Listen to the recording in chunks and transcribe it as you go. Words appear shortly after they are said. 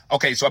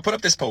Okay, so I put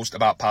up this post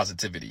about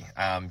positivity.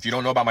 If you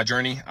don't know about my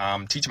journey,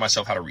 I'm teaching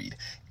myself how to read.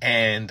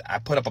 And I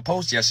put up a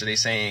post yesterday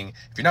saying,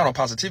 if you're not on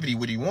positivity,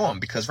 what do you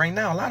want? Because right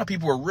now, a lot of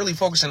people are really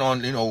focusing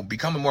on,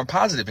 becoming more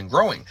positive and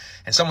growing.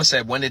 And someone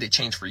said, when did it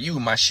change for you?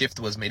 My shift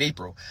was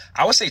mid-April.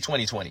 I would say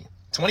 2020.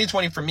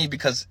 2020 for me,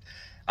 because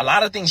a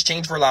lot of things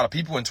changed for a lot of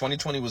people, and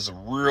 2020 was a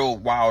real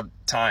wild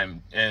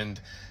time. And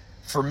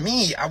for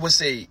me, I would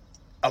say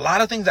a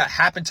lot of things that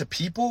happened to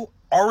people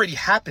already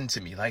happened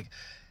to me. Like,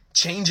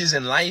 changes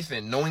in life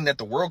and knowing that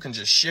the world can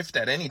just shift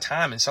at any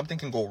time and something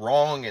can go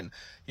wrong and,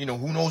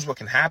 who knows what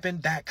can happen.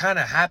 That kind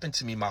of happened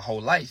to me my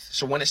whole life.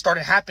 So when it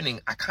started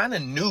happening, I kind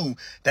of knew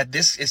that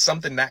this is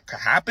something that could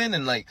happen,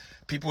 and like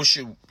people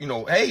should,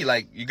 hey,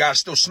 like you gotta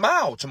still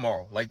smile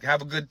tomorrow, like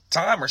have a good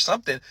time or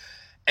something.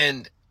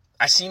 And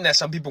I seen that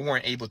some people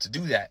weren't able to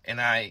do that. And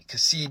I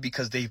could see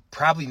because they've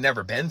probably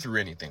never been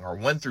through anything or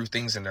went through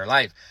things in their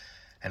life.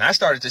 And I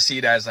started to see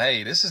it as,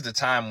 hey, this is the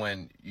time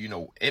when,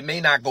 it may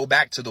not go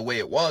back to the way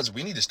it was.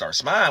 We need to start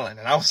smiling.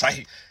 And I was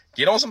like,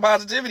 get on some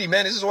positivity,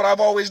 man. This is what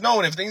I've always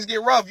known. If things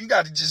get rough, you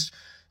got to just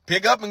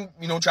pick up and,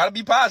 try to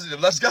be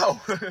positive. Let's go.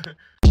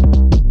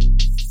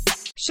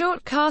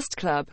 Short Cast Club.